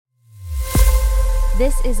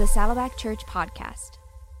This is a Saddleback Church podcast.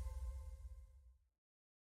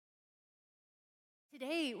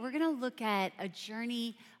 Today, we're going to look at a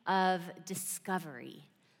journey of discovery.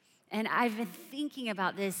 And I've been thinking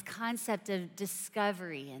about this concept of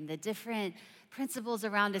discovery and the different principles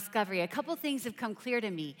around discovery. A couple things have come clear to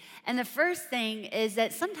me. And the first thing is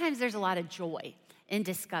that sometimes there's a lot of joy in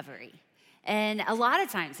discovery. And a lot of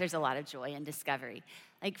times there's a lot of joy in discovery.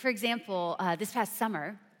 Like, for example, this past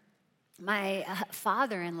summer, my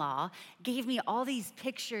father-in-law gave me all these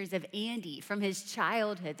pictures of Andy from his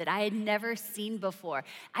childhood that I had never seen before.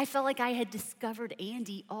 I felt like I had discovered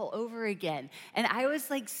Andy all over again. And I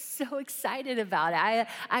was like so excited about it.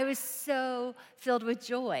 I was so filled with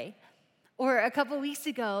joy. Or a couple weeks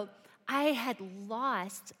ago, I had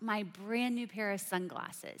lost my brand new pair of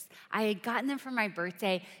sunglasses. I had gotten them for my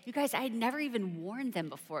birthday. You guys, I had never even worn them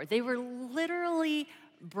before. They were literally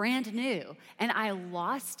brand new, and I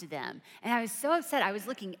lost them. And I was so upset. I was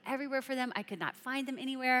looking everywhere for them. I could not find them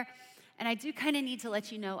anywhere. And I do kind of need to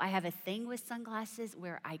let you know I have a thing with sunglasses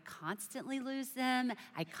where I constantly lose them.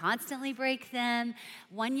 I constantly break them.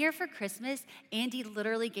 One year for Christmas, Andy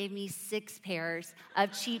literally gave me 6 pairs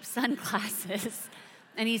of cheap sunglasses.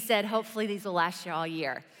 And he said, hopefully these will last you all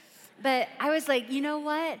year. But I was like, you know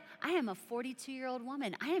what? I am a 42-year-old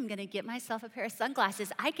woman. I am going to get myself a pair of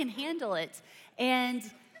sunglasses. I can handle it. And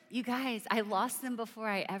you guys, I lost them before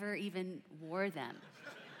I ever even wore them.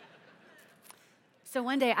 So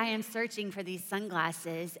one day I am searching for these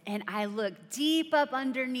sunglasses, and I look deep up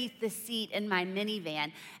underneath the seat in my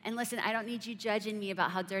minivan. And listen, I don't need you judging me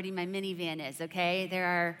about how dirty my minivan is, okay? There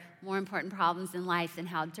are more important problems in life than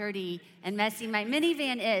how dirty and messy my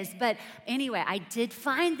minivan is. But anyway, I did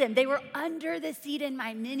find them. They were under the seat in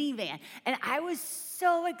my minivan. And I was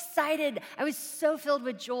so excited. I was so filled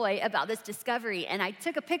with joy about this discovery. And I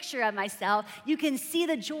took a picture of myself. You can see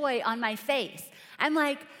the joy on my face. I'm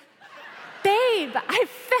like, babe, I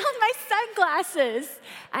found my sunglasses.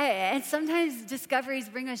 And sometimes discoveries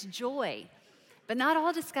bring us joy, but not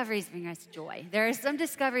all discoveries bring us joy. There are some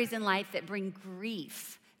discoveries in life that bring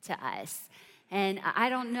grief to us. And I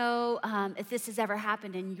don't know if this has ever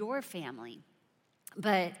happened in your family,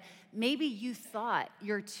 but maybe you thought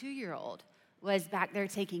your 2-year-old was back there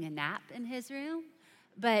taking a nap in his room.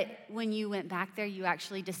 But when you went back there, you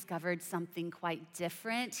actually discovered something quite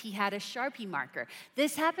different. He had a Sharpie marker.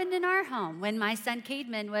 This happened in our home. When my son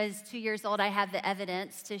Cademan was 2 years old, I have the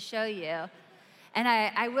evidence to show you. And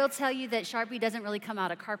I will tell you that Sharpie doesn't really come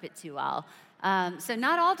out of carpet too well. So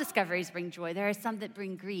not all discoveries bring joy. There are some that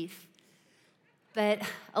bring grief. But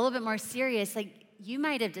a little bit more serious, like you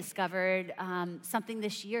might have discovered something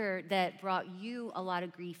this year that brought you a lot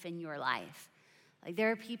of grief in your life. Like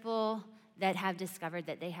there are people that have discovered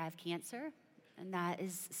that they have cancer, and that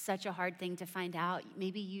is such a hard thing to find out.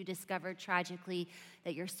 Maybe you discovered tragically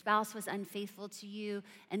that your spouse was unfaithful to you,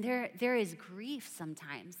 and there is grief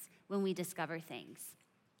sometimes when we discover things.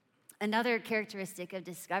 Another characteristic of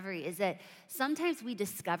discovery is that sometimes we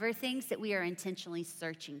discover things that we are intentionally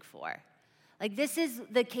searching for. Like this is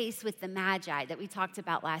the case with the Magi that we talked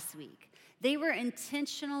about last week. They were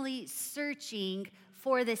intentionally searching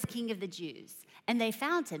for this King of the Jews. And they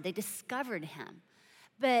found him. They discovered him.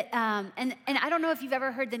 But, and I don't know if you've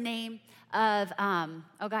ever heard the name of,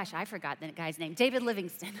 I forgot the guy's name, David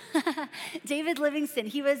Livingstone. David Livingstone,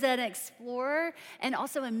 he was an explorer and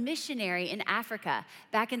also a missionary in Africa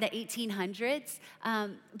back in the 1800s.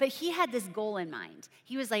 But he had this goal in mind.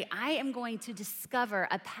 He was like, I am going to discover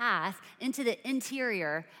a path into the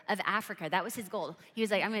interior of Africa. That was his goal. He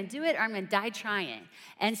was like, I'm going to do it or I'm going to die trying.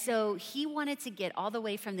 And so he wanted to get all the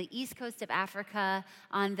way from the east coast of Africa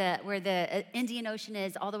where the Indian Ocean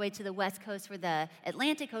is, all the way to the west coast where the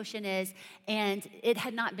Atlantic Ocean is, and it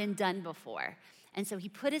had not been done before. And so he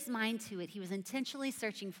put his mind to it. He was intentionally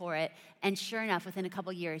searching for it, and sure enough, within a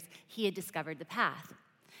couple years, he had discovered the path.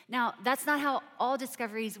 Now, that's not how all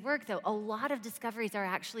discoveries work, though. A lot of discoveries are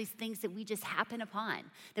actually things that we just happen upon,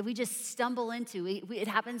 that we just stumble into. It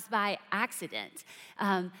happens by accident.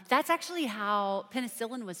 That's actually how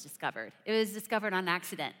penicillin was discovered. It was discovered on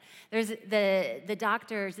accident. There's the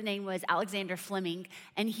doctor's name was Alexander Fleming,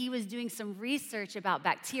 and he was doing some research about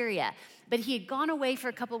bacteria. But he had gone away for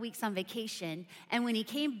a couple weeks on vacation, and when he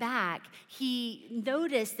came back, he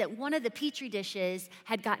noticed that one of the Petri dishes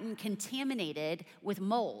had gotten contaminated with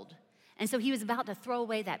mold. And so he was about to throw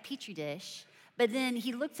away that Petri dish, but then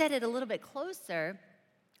he looked at it a little bit closer,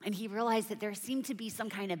 and he realized that there seemed to be some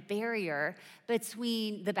kind of barrier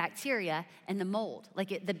between the bacteria and the mold.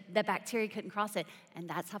 Like the bacteria couldn't cross it, and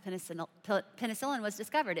that's how penicillin was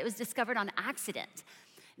discovered. It was discovered on accident.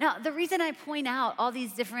 Now, the reason I point out all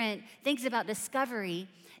these different things about discovery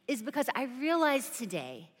is because I realized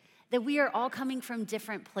today that we are all coming from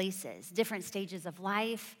different places, different stages of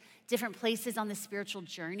life, different places on the spiritual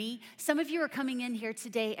journey. Some of you are coming in here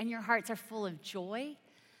today and your hearts are full of joy,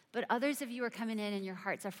 but others of you are coming in and your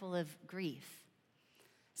hearts are full of grief.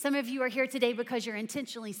 Some of you are here today because you're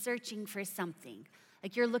intentionally searching for something.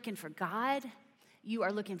 Like you're looking for God, you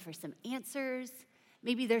are looking for some answers.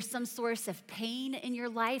 Maybe there's some source of pain in your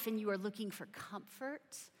life and you are looking for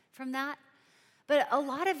comfort from that. But a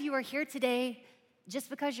lot of you are here today just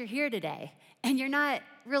because you're here today, and you're not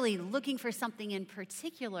really looking for something in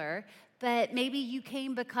particular, but maybe you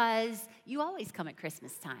came because you always come at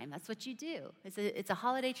Christmas time. That's what you do. It's a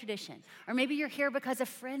holiday tradition. Or maybe you're here because a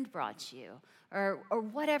friend brought you, or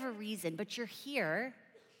whatever reason, but you're here,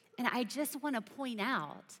 and I just want to point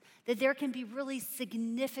out that there can be really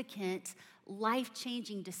significant,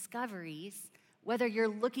 life-changing discoveries whether you're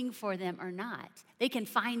looking for them or not. They can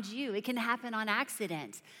find you. It can happen on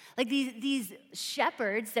accident. Like these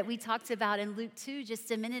shepherds that we talked about in Luke 2 just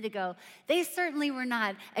a minute ago, they certainly were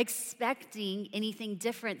not expecting anything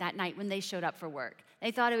different that night when they showed up for work. They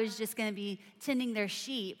thought it was just going to be tending their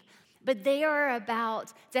sheep. But they are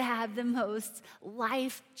about to have the most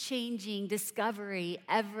life-changing discovery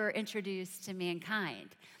ever introduced to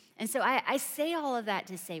mankind. And so I say all of that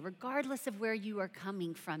to say, regardless of where you are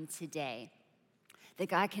coming from today, that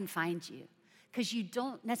God can find you, because you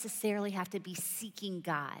don't necessarily have to be seeking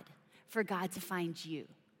God for God to find you.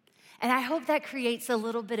 And I hope that creates a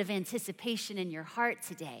little bit of anticipation in your heart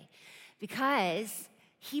today, because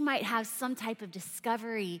He might have some type of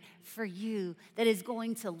discovery for you that is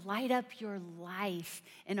going to light up your life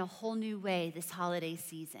in a whole new way this holiday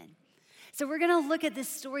season. So we're going to look at the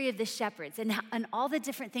story of the shepherds and all the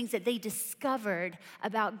different things that they discovered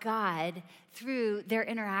about God through their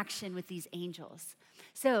interaction with these angels.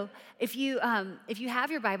 So if you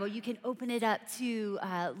have your Bible, you can open it up to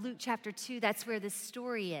Luke chapter 2. That's where the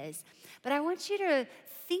story is. But I want you to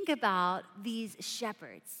think about these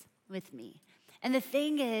shepherds with me. And the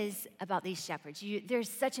thing is about these shepherds, there's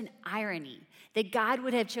such an irony that God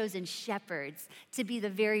would have chosen shepherds to be the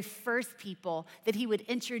very first people that He would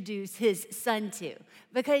introduce His Son to.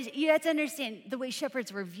 Because you have to understand the way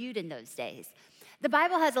shepherds were viewed in those days. The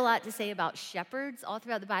Bible has a lot to say about shepherds. All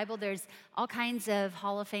throughout the Bible, there's all kinds of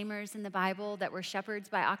Hall of Famers in the Bible that were shepherds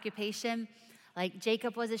by occupation. Like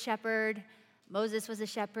Jacob was a shepherd, Moses was a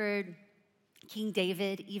shepherd, King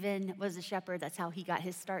David even was a shepherd. That's how he got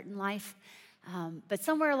his start in life. But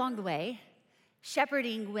somewhere along the way,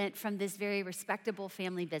 shepherding went from this very respectable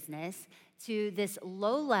family business to this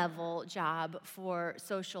low-level job for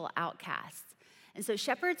social outcasts. And so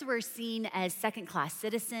shepherds were seen as second-class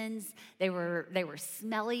citizens. They were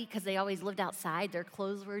smelly because they always lived outside. Their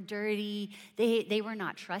clothes were dirty. They were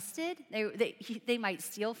not trusted. They might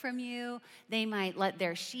steal from you. They might let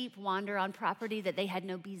their sheep wander on property that they had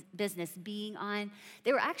no business being on.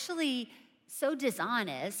 They were actually so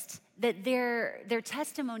dishonest that their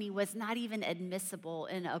testimony was not even admissible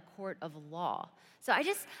in a court of law. So I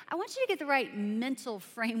want you to get the right mental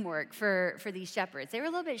framework for these shepherds. They were a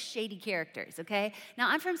little bit shady characters, okay? Now,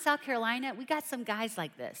 I'm from South Carolina. We got some guys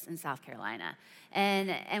like this in South Carolina.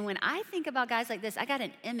 And when I think about guys like this, I got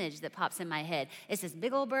an image that pops in my head. It's this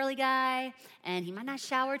big old burly guy, and he might not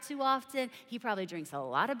shower too often. He probably drinks a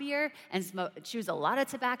lot of beer and chews a lot of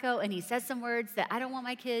tobacco, and he says some words that I don't want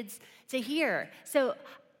my kids to hear. So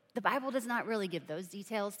the Bible does not really give those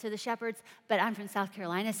details to the shepherds, but I'm from South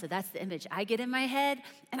Carolina, so that's the image I get in my head.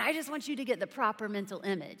 And I just want you to get the proper mental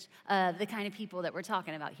image of the kind of people that we're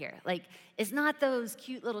talking about here. Like, it's not those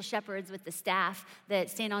cute little shepherds with the staff that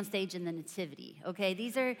stand on stage in the nativity, okay?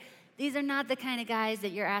 These are not the kind of guys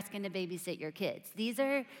that you're asking to babysit your kids. These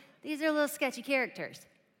are little sketchy characters.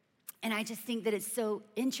 And I just think that it's so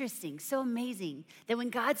interesting, so amazing, that when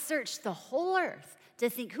God searched the whole earth to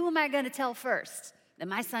think, who am I going to tell first that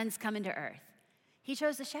my son's coming to earth? He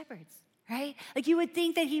chose the shepherds, right? Like you would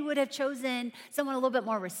think that He would have chosen someone a little bit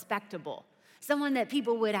more respectable, someone that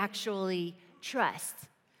people would actually trust.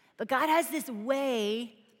 But God has this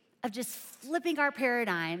way of just flipping our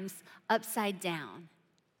paradigms upside down.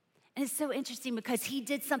 And it's so interesting because He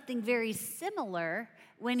did something very similar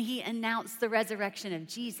when He announced the resurrection of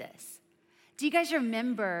Jesus. Do you guys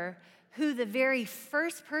remember who the very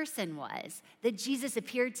first person was that Jesus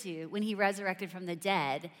appeared to when He resurrected from the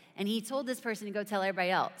dead, and He told this person to go tell everybody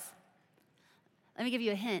else? Let me give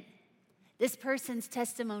you a hint. This person's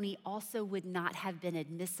testimony also would not have been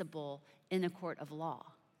admissible in a court of law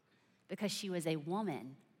because she was a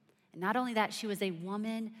woman. And not only that, she was a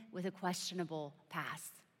woman with a questionable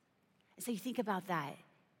past. And so you think about that.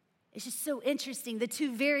 It's just so interesting. The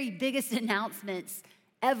two very biggest announcements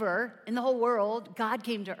ever in the whole world, God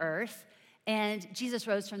came to earth and Jesus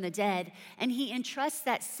rose from the dead, and he entrusts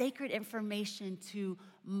that sacred information to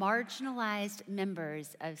marginalized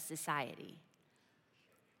members of society.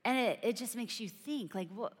 And it just makes you think, like,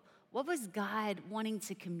 what was God wanting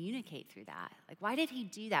to communicate through that? Like, why did he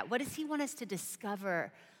do that? What does he want us to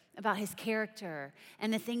discover about his character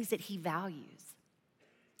and the things that he values?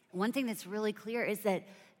 One thing that's really clear is that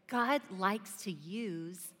God likes to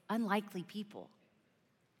use unlikely people.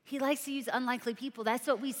 He likes to use unlikely people. That's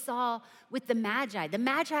what we saw with the Magi. The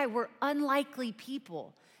Magi were unlikely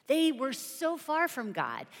people. They were so far from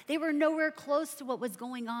God. They were nowhere close to what was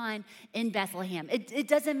going on in Bethlehem. It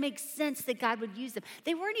doesn't make sense that God would use them.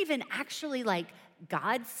 They weren't even actually like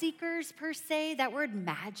God seekers per se. That word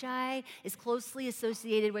magi is closely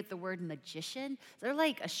associated with the word magician. They're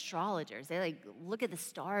like astrologers. They like look at the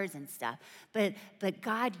stars and stuff. But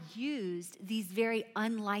God used these very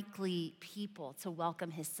unlikely people to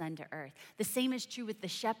welcome his son to earth. The same is true with the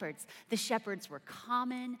shepherds. The shepherds were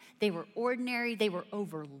common. They were ordinary. They were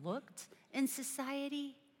overlooked in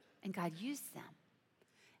society, and God used them.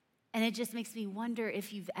 And it just makes me wonder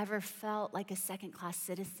if you've ever felt like a second-class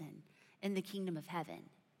citizen in the kingdom of heaven.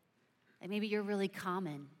 Like maybe you're really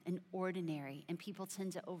common and ordinary and people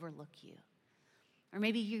tend to overlook you. Or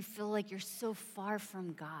maybe you feel like you're so far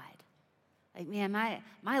from God. Like, man,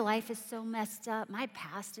 my life is so messed up. My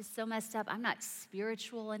past is so messed up. I'm not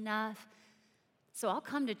spiritual enough. So I'll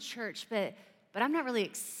come to church, but I'm not really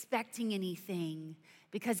expecting anything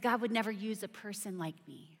because God would never use a person like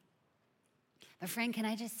me. But friend, can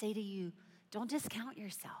I just say to you, don't discount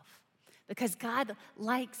yourself. Because God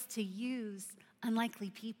likes to use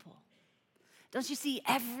unlikely people. Don't you see,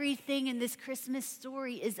 everything in this Christmas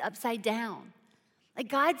story is upside down. Like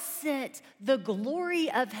God sent the glory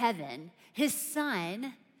of heaven, his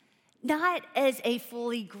son, not as a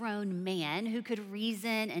fully grown man who could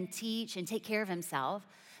reason and teach and take care of himself,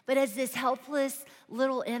 but as this helpless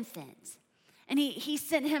little infant. And he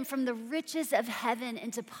sent him from the riches of heaven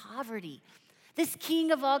into poverty. This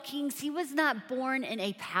king of all kings, he was not born in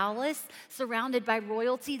a palace surrounded by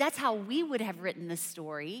royalty. That's how we would have written the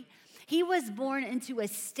story. He was born into a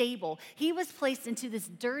stable. He was placed into this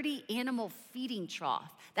dirty animal feeding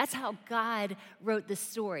trough. That's how God wrote the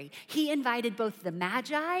story. He invited both the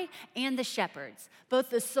Magi and the shepherds, both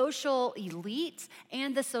the social elite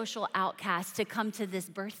and the social outcasts to come to this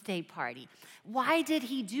birthday party. Why did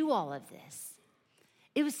he do all of this?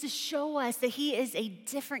 It was to show us that he is a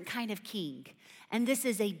different kind of king, and this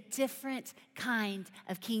is a different kind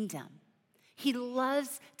of kingdom. He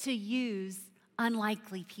loves to use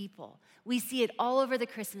unlikely people. We see it all over the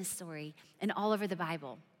Christmas story and all over the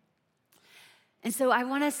Bible. And so I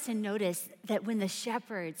want us to notice that when the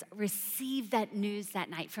shepherds received that news that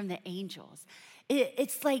night from the angels,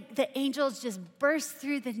 it's like the angels just burst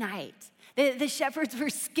through the night. The shepherds were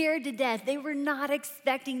scared to death. They were not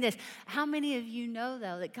expecting this. How many of you know,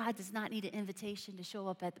 though, that God does not need an invitation to show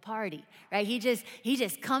up at the party, right? He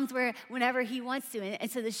just comes whenever he wants to.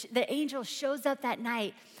 And so the angel shows up that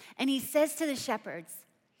night, and he says to the shepherds,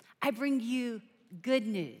 I bring you good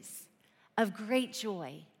news of great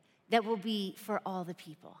joy that will be for all the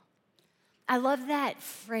people. I love that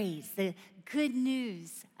phrase, the good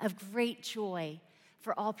news of great joy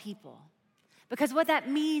for all people. Because what that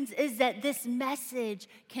means is that this message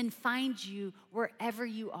can find you wherever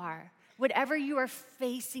you are. Whatever you are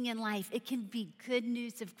facing in life, it can be good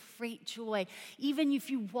news of great joy. Even if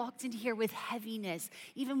you walked in here with heaviness,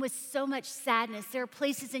 even with so much sadness, there are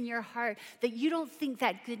places in your heart that you don't think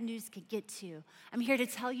that good news could get to. I'm here to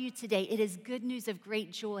tell you today, it is good news of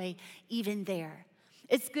great joy even there.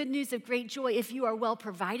 It's good news of great joy if you are well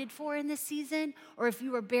provided for in this season or if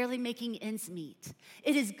you are barely making ends meet.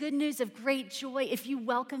 It is good news of great joy if you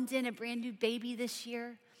welcomed in a brand new baby this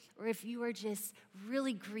year or if you are just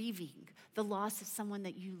really grieving the loss of someone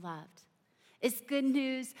that you loved. It's good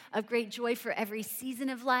news of great joy for every season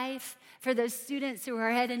of life, for those students who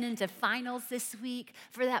are heading into finals this week,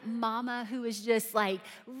 for that mama who is just like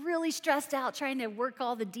really stressed out trying to work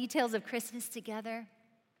all the details of Christmas together.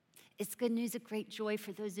 It's good news of great joy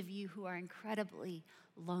for those of you who are incredibly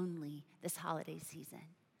lonely this holiday season.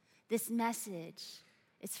 This message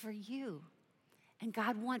is for you, and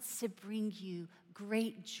God wants to bring you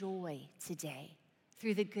great joy today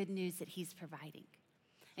through the good news that he's providing.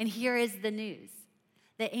 And here is the news.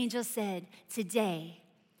 The angel said, today,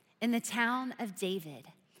 in the town of David,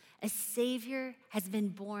 a Savior has been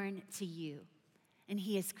born to you, and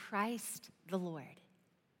he is Christ the Lord.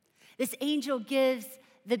 This angel gives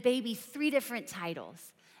the baby 3 different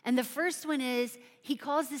titles. And the first one is, he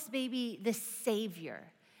calls this baby the Savior,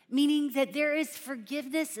 meaning that there is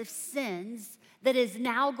forgiveness of sins that is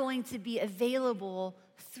now going to be available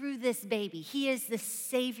through this baby. He is the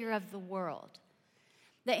Savior of the world.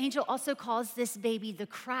 The angel also calls this baby the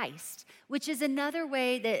Christ, which is another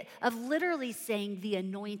way of literally saying the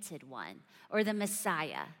anointed one or the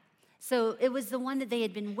Messiah. So it was the one that they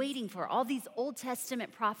had been waiting for. All these Old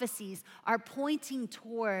Testament prophecies are pointing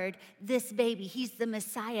toward this baby. He's the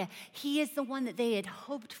Messiah. He is the one that they had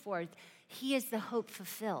hoped for. He is the hope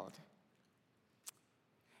fulfilled.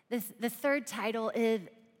 The third title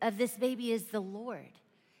of this baby is the Lord,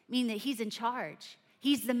 meaning that he's in charge.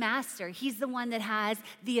 He's the master. He's the one that has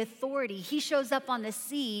the authority. He shows up on the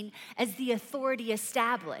scene as the authority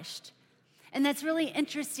established. And that's really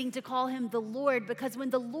interesting to call him the Lord, because when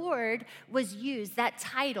the Lord was used, that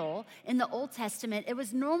title in the Old Testament, it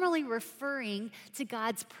was normally referring to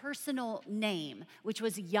God's personal name, which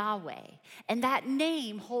was Yahweh. And that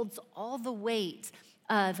name holds all the weight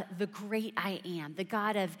of the great I am, the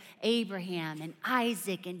God of Abraham and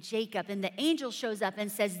Isaac and Jacob. And the angel shows up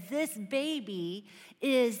and says, this baby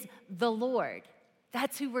is the Lord.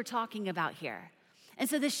 That's who we're talking about here. And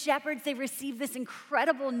so the shepherds, they receive this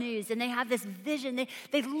incredible news and they have this vision.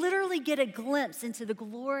 They literally get a glimpse into the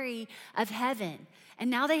glory of heaven. And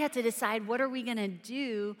now they have to decide, what are we going to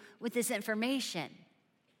do with this information?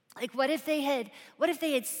 Like, what if they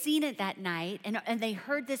had seen it that night and they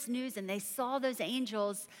heard this news and they saw those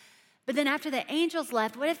angels, but then after the angels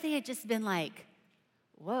left, what if they had just been like,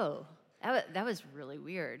 whoa, that was really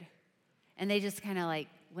weird. And they just kind of like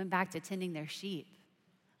went back to tending their sheep,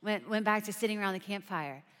 went back to sitting around the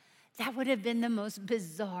campfire. That would have been the most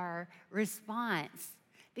bizarre response.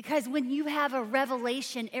 Because when you have a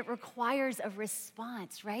revelation, it requires a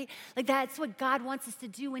response, right? Like, that's what God wants us to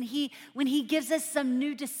do when he gives us some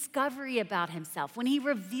new discovery about himself, when he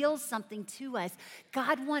reveals something to us.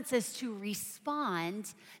 God wants us to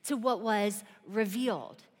respond to what was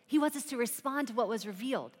revealed. He wants us to respond to what was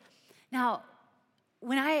revealed. Now,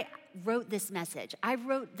 when I wrote this message, I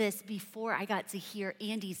wrote this before I got to hear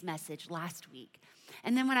Andy's message last week.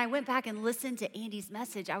 And then when I went back and listened to Andy's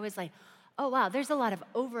message, I was like, oh, wow, there's a lot of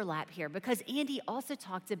overlap here, because Andy also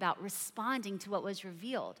talked about responding to what was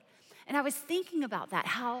revealed. And I was thinking about that,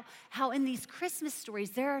 how in these Christmas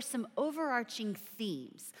stories, there are some overarching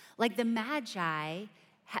themes. Like the Magi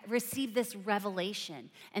received this revelation,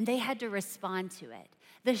 and they had to respond to it.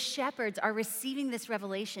 The shepherds are receiving this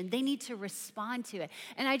revelation. They need to respond to it.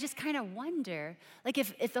 And I just kind of wonder, like,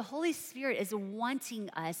 if the Holy Spirit is wanting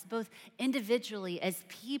us, both individually as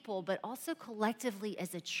people, but also collectively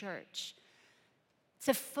as a church,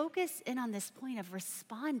 to focus in on this point of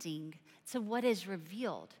responding to what is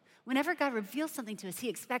revealed. Whenever God reveals something to us, he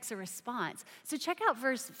expects a response. So check out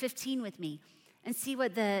verse 15 with me and see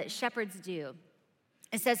what the shepherds do.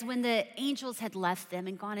 It says, when the angels had left them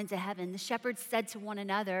and gone into heaven, the shepherds said to one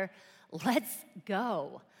another, let's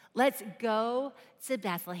go. Let's go to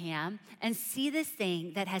Bethlehem and see this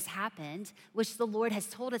thing that has happened, which the Lord has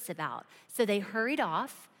told us about. So they hurried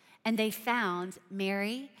off, and they found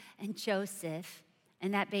Mary and Joseph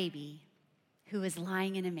and that baby who was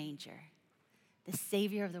lying in a manger, the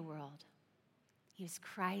Savior of the world. He was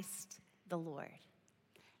Christ the Lord.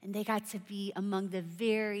 And they got to be among the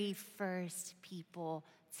very first people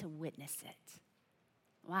to witness it.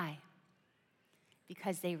 Why?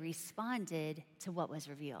 Because they responded to what was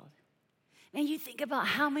revealed. Man, you think about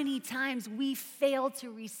how many times we fail to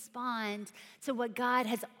respond to what God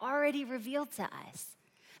has already revealed to us.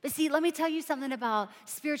 But see, let me tell you something about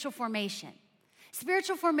spiritual formation.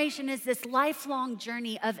 Spiritual formation is this lifelong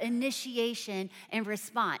journey of initiation and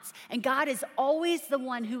response. And God is always the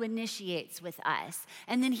one who initiates with us.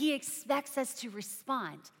 And then he expects us to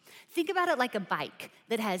respond. Think about it like a bike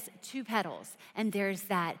that has two pedals. And there's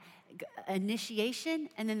that initiation,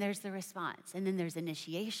 and then there's the response. And then there's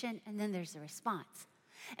initiation, and then there's the response.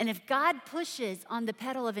 And if God pushes on the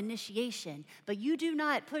pedal of initiation, but you do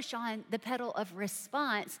not push on the pedal of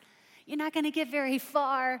response, you're not going to get very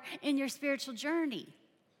far in your spiritual journey.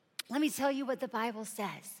 Let me tell you what the Bible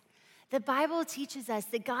says. The Bible teaches us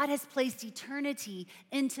that God has placed eternity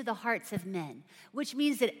into the hearts of men, which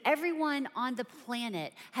means that everyone on the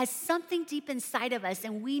planet has something deep inside of us,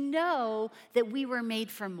 and we know that we were made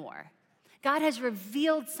for more. God has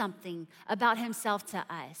revealed something about himself to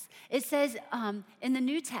us. It says in the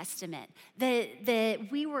New Testament that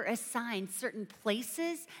we were assigned certain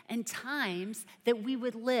places and times that we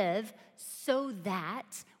would live so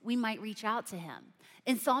that we might reach out to him.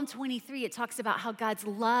 In Psalm 23, it talks about how God's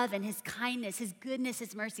love and his kindness, his goodness,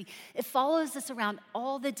 his mercy, it follows us around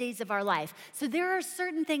all the days of our life. So there are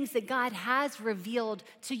certain things that God has revealed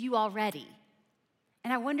to you already.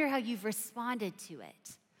 And I wonder how you've responded to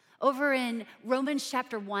it. Over in Romans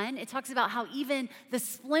chapter 1, it talks about how even the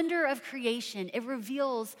splendor of creation, it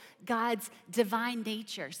reveals God's divine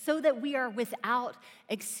nature so that we are without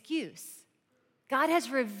excuse. God has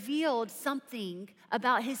revealed something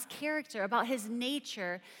about his character, about his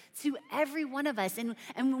nature to every one of us. And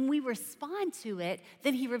when we respond to it,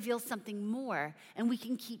 then he reveals something more. And we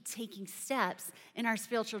can keep taking steps in our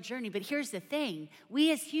spiritual journey. But here's the thing.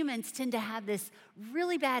 We as humans tend to have this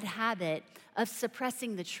really bad habit of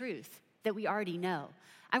suppressing the truth that we already know.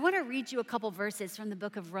 I want to read you a couple verses from the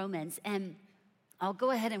book of Romans. And I'll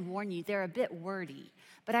go ahead and warn you, they're a bit wordy.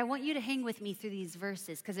 But I want you to hang with me through these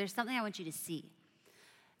verses because there's something I want you to see.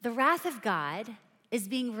 The wrath of God is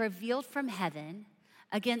being revealed from heaven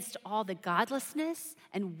against all the godlessness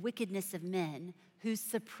and wickedness of men who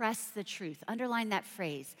suppress the truth. Underline that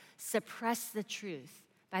phrase, suppress the truth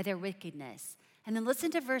by their wickedness. And then listen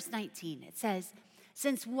to verse 19. It says,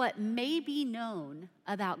 since what may be known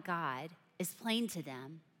about God is plain to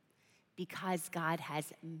them because God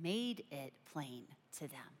has made it plain to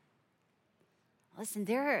them. Listen,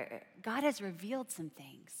 God has revealed some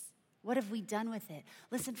things. What have we done with it?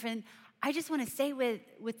 Listen, friend, I just want to say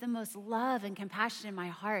with the most love and compassion in my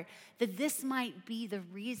heart that this might be the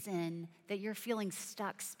reason that you're feeling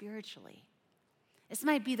stuck spiritually. This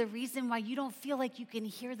might be the reason why you don't feel like you can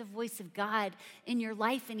hear the voice of God in your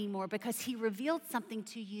life anymore because he revealed something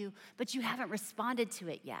to you, but you haven't responded to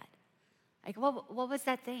it yet. Like, what was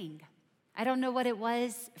that thing? I don't know what it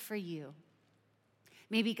was for you.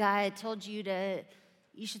 Maybe God told you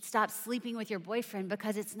you should stop sleeping with your boyfriend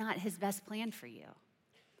because it's not his best plan for you.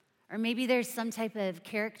 Or maybe there's some type of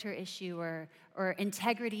character issue or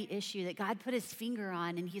integrity issue that God put his finger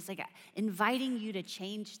on and he's like inviting you to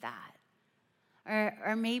change that.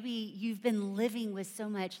 Or maybe you've been living with so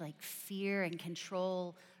much like fear and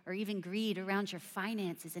control or even greed around your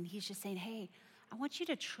finances and he's just saying, hey, I want you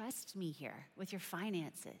to trust me here with your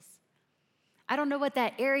finances. I don't know what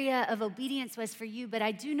that area of obedience was for you, but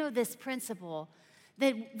I do know this principle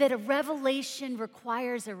that a revelation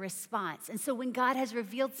requires a response. And so when God has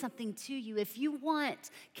revealed something to you, if you want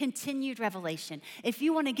continued revelation, if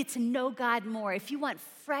you want to get to know God more, if you want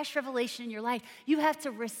fresh revelation in your life, you have to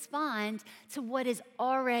respond to what has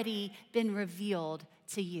already been revealed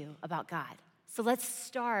to you about God. So let's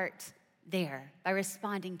start there by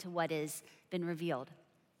responding to what has been revealed.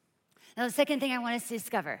 Now, the second thing I want us to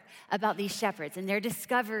discover about these shepherds and their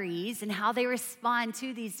discoveries and how they respond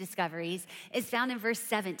to these discoveries is found in verse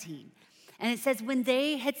 17. And it says, when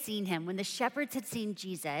they had seen him, when the shepherds had seen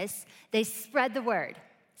Jesus, they spread the word.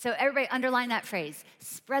 So everybody underline that phrase,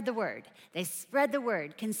 spread the word. They spread the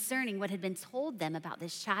word concerning what had been told them about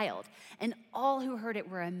this child. And all who heard it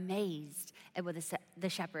were amazed at what the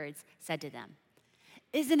shepherds said to them.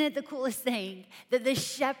 Isn't it the coolest thing that the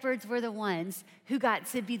shepherds were the ones who got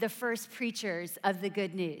to be the first preachers of the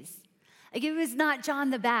good news? Like it was not John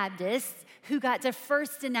the Baptist who got to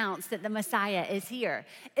first announce that the Messiah is here.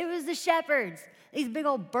 It was the shepherds, these big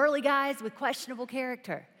old burly guys with questionable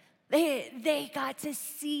character. They got to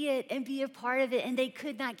see it and be a part of it, and they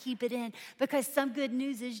could not keep it in because some good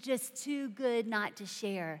news is just too good not to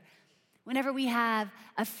share. Whenever we have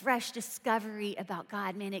a fresh discovery about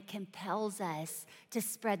God, man, it compels us to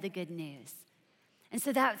spread the good news. And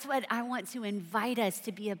so that's what I want to invite us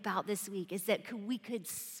to be about this week, is that we could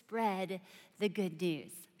spread the good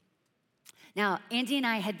news. Now, Andy and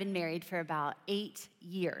I had been married for about 8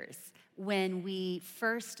 years when we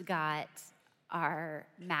first got our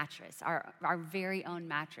mattress, our very own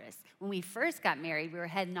mattress. When we first got married, we were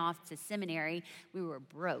heading off to seminary. We were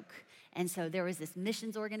broke. And so there was this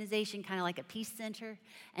missions organization, kind of like a peace center,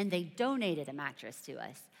 and they donated a mattress to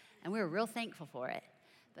us. And we were real thankful for it.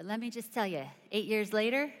 But let me just tell you, 8 years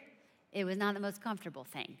later, it was not the most comfortable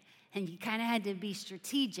thing. And you kind of had to be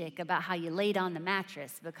strategic about how you laid on the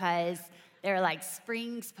mattress because there were like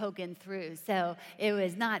springs poking through. So it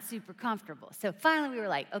was not super comfortable. So finally we were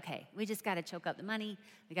like, okay, we just got to choke up the money.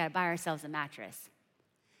 We got to buy ourselves a mattress.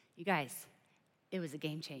 You guys, it was a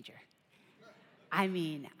game changer. I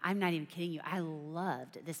mean, I'm not even kidding you. I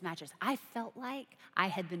loved this mattress. I felt like I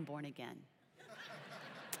had been born again.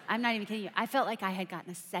 I'm not even kidding you. I felt like I had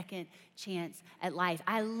gotten a second chance at life.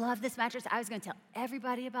 I love this mattress. I was going to tell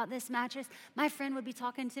everybody about this mattress. My friend would be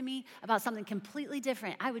talking to me about something completely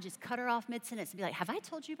different. I would just cut her off mid-sentence and be like, have I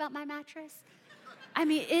told you about my mattress? I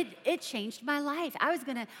mean, it changed my life. I was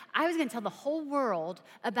gonna tell the whole world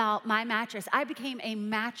about my mattress. I became a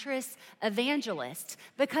mattress evangelist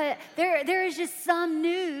because there is just some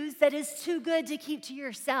news that is too good to keep to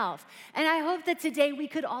yourself. And I hope that today we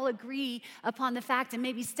could all agree upon the fact and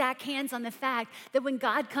maybe stack hands on the fact that when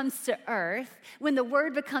God comes to earth, when the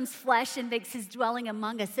Word becomes flesh and makes his dwelling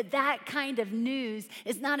among us, that kind of news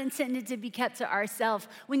is not intended to be kept to ourselves.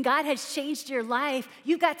 When God has changed your life,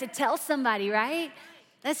 you've got to tell somebody, right?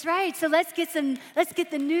 That's right. So let's get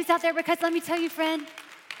the news out there, because let me tell you, friend,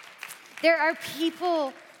 there are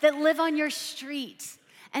people that live on your street,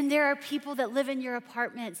 and there are people that live in your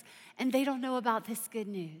apartments, and they don't know about this good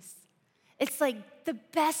news. It's like the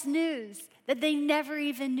best news that they never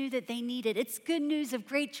even knew that they needed. It's good news of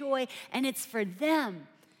great joy, and it's for them,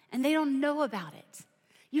 and they don't know about it.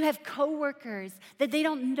 You have coworkers that they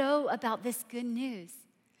don't know about this good news.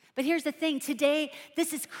 But here's the thing. Today,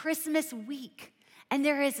 this is Christmas week, and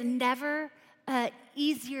there is never an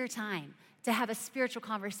easier time to have a spiritual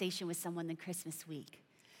conversation with someone than Christmas week.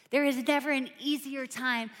 There is never an easier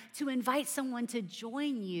time to invite someone to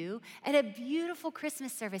join you at a beautiful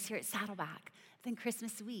Christmas service here at Saddleback than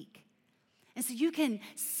Christmas week. And so you can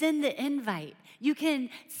send the invite, you can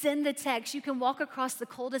send the text, you can walk across the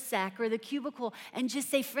cul-de-sac or the cubicle and just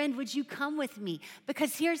say, friend, would you come with me?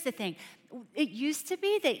 Because here's the thing, it used to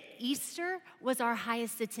be that Easter was our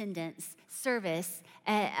highest attendance service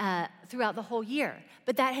throughout the whole year,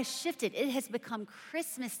 but that has shifted. It has become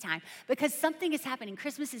Christmas time because something is happening.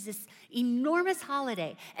 Christmas is this enormous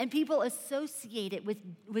holiday, and people associate it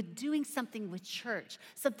with doing something with church,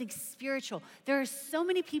 something spiritual. There are so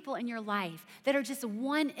many people in your life that are just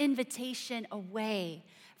one invitation away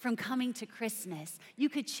from coming to Christmas. You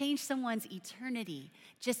could change someone's eternity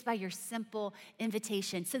just by your simple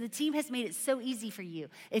invitation. So the team has made it so easy for you.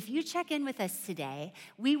 If you check in with us today,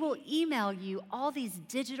 we will email you all these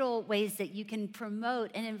digital ways that you can promote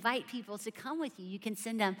and invite people to come with you. You can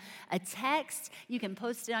send them a text, you can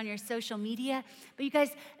post it on your social media. But you guys,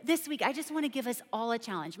 this week, I just want to give us all a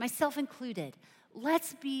challenge, myself included.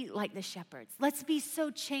 Let's be like the shepherds. Let's be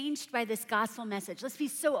so changed by this gospel message. Let's be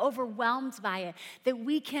so overwhelmed by it that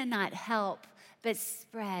we cannot help but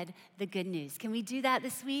spread the good news. Can we do that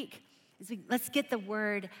this week? Let's get the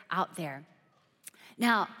word out there.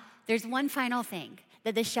 Now, there's one final thing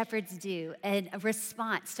that the shepherds do in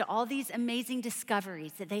response to all these amazing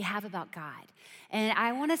discoveries that they have about God. And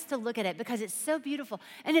I want us to look at it because it's so beautiful.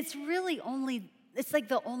 And it's like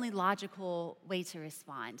the only logical way to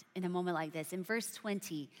respond in a moment like this. In verse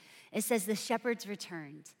 20, it says, the shepherds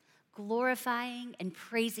returned, glorifying and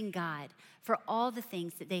praising God for all the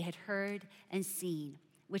things that they had heard and seen,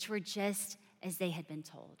 which were just as they had been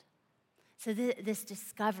told. So this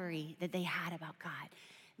discovery that they had about God,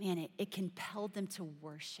 man, it compelled them to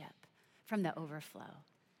worship from the overflow.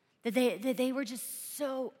 That they were just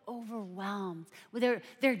so overwhelmed.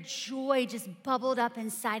 Their joy just bubbled up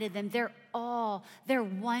inside of them. Their awe, their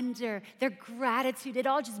wonder, their gratitude, it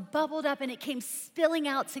all just bubbled up and it came spilling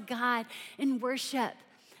out to God in worship.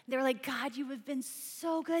 They were like, God, you have been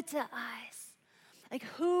so good to us. Like,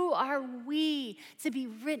 who are we to be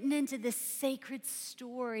written into this sacred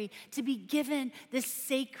story, to be given this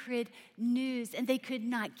sacred news? And they could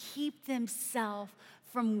not keep themselves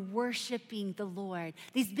from worshiping the Lord.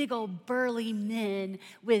 These big old burly men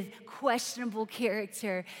with questionable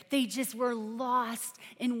character, they just were lost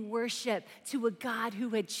in worship to a God who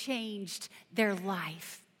had changed their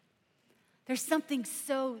life. There's something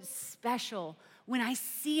so special when I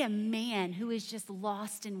see a man who is just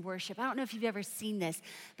lost in worship. I don't know if you've ever seen this,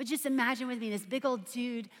 but just imagine with me, this big old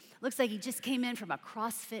dude, looks like he just came in from a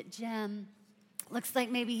CrossFit gym. Looks like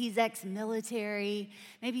maybe he's ex-military.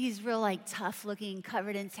 Maybe he's real like tough looking,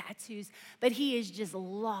 covered in tattoos, but he is just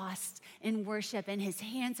lost in worship and his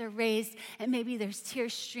hands are raised and maybe there's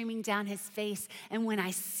tears streaming down his face. And when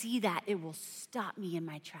I see that, it will stop me in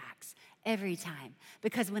my tracks every time.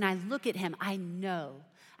 Because when I look at him, I know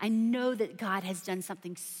that God has done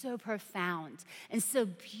something so profound and so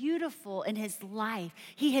beautiful in his life.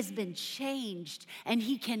 He has been changed and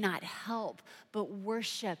he cannot help but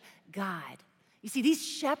worship God. You see, these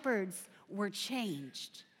shepherds were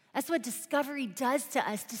changed. That's what discovery does to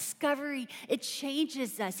us. Discovery, it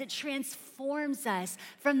changes us. It transforms us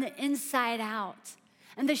from the inside out.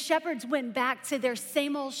 And the shepherds went back to their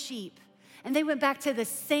same old sheep, and they went back to the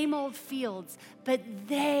same old fields, but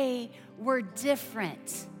they were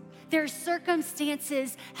different. Their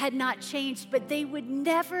circumstances had not changed, but they would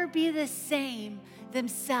never be the same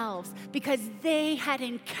themselves because they had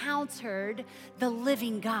encountered the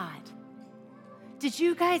living God. Did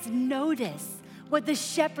you guys notice what the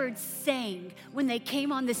shepherds sang when they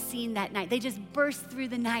came on the scene that night. They just burst through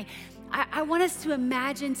the night. I want us to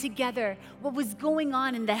imagine together what was going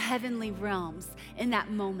on in the heavenly realms in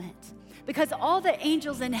that moment. Because all the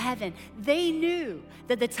angels in heaven, they knew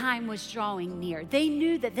that the time was drawing near. They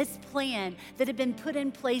knew that this plan that had been put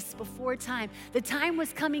in place before time, the time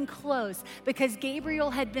was coming close because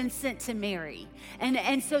Gabriel had been sent to Mary.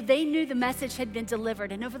 And so they knew the message had been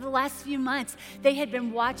delivered. And over the last few months, they had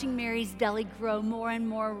been watching Mary's belly grow more and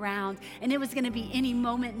more round. And it was going to be any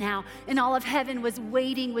moment now. And all of heaven was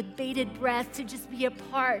waiting with bated breath to just be a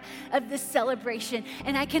part of this celebration.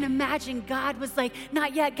 And I can imagine God was like,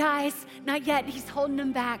 not yet, guys. Not yet. He's holding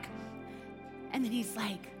them back. And then he's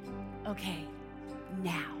like, okay,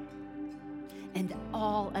 now. And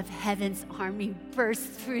all of heaven's army burst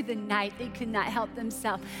through the night. They could not help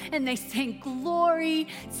themselves. And they sang, glory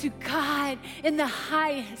to God in the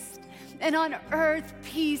highest, and on earth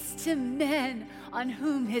peace to men on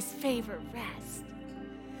whom his favor rests.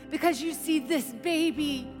 Because you see, this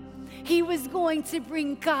baby, he was going to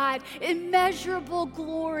bring God immeasurable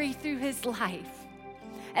glory through his life.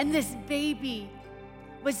 And this baby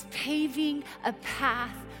was paving a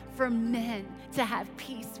path for men to have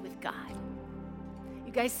peace with God.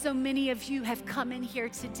 You guys, so many of you have come in here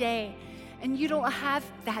today and you don't have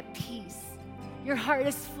that peace. Your heart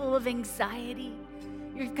is full of anxiety.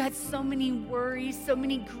 You've got so many worries, so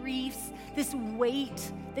many griefs, this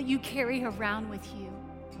weight that you carry around with you.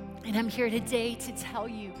 And I'm here today to tell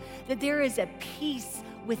you that there is a peace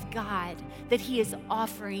with God that he is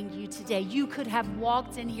offering you today. You could have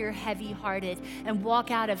walked in here heavy-hearted and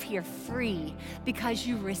walk out of here free because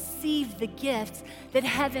you received the gift that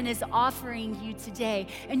heaven is offering you today.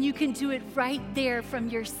 And you can do it right there from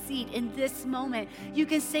your seat in this moment. You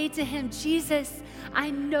can say to him, Jesus,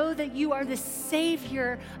 I know that you are the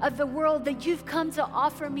Savior of the world, that you've come to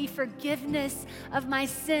offer me forgiveness of my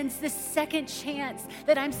sins, this second chance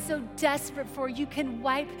that I'm so desperate for. You can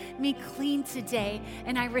wipe me clean today,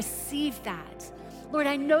 and I receive that. Lord,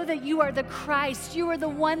 I know that you are the Christ. You are the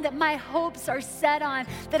one that my hopes are set on,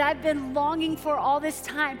 that I've been longing for all this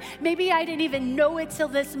time. Maybe I didn't even know it till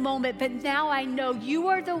this moment, but now I know you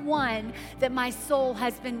are the one that my soul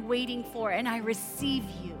has been waiting for, and I receive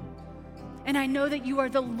you. And I know that you are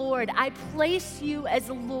the Lord. I place you as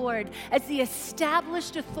Lord, as the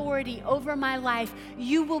established authority over my life.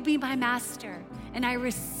 You will be my master, and I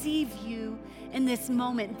receive you in this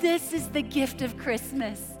moment. This is the gift of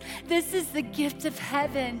Christmas. This is the gift of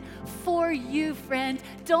heaven for you, friend.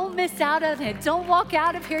 Don't miss out on it. Don't walk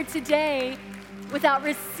out of here today without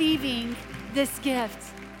receiving this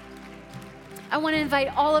gift. I want to invite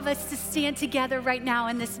all of us to stand together right now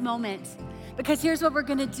in this moment, because here's what we're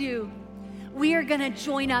going to do. We are going to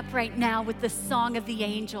join up right now with the song of the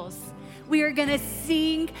angels. We are going to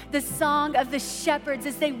sing the song of the shepherds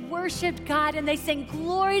as they worshiped God, and they sang,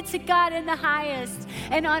 glory to God in the highest,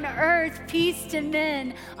 and on earth peace to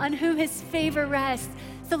men on whom his favor rests.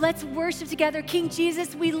 So let's worship together. King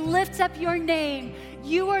Jesus, we lift up your name.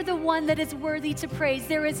 You are the one that is worthy to praise.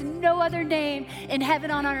 There is no other name in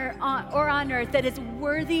heaven or on earth that is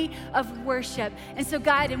worthy of worship. And so,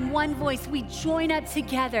 God, in one voice, we join up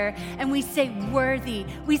together and we say worthy.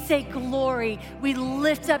 We say glory. We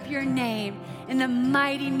lift up your name. In the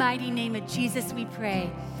mighty, mighty name of Jesus, we pray.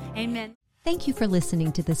 Amen. Thank you for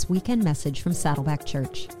listening to this weekend message from Saddleback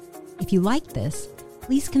Church. If you like this,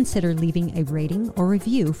 please consider leaving a rating or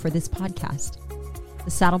review for this podcast. The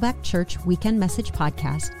Saddleback Church Weekend Message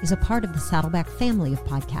Podcast is a part of the Saddleback family of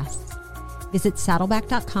podcasts. Visit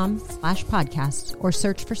saddleback.com/podcasts or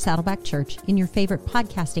search for Saddleback Church in your favorite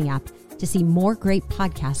podcasting app to see more great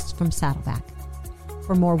podcasts from Saddleback.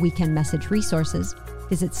 For more weekend message resources,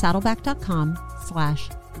 visit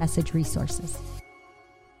saddleback.com/message resources.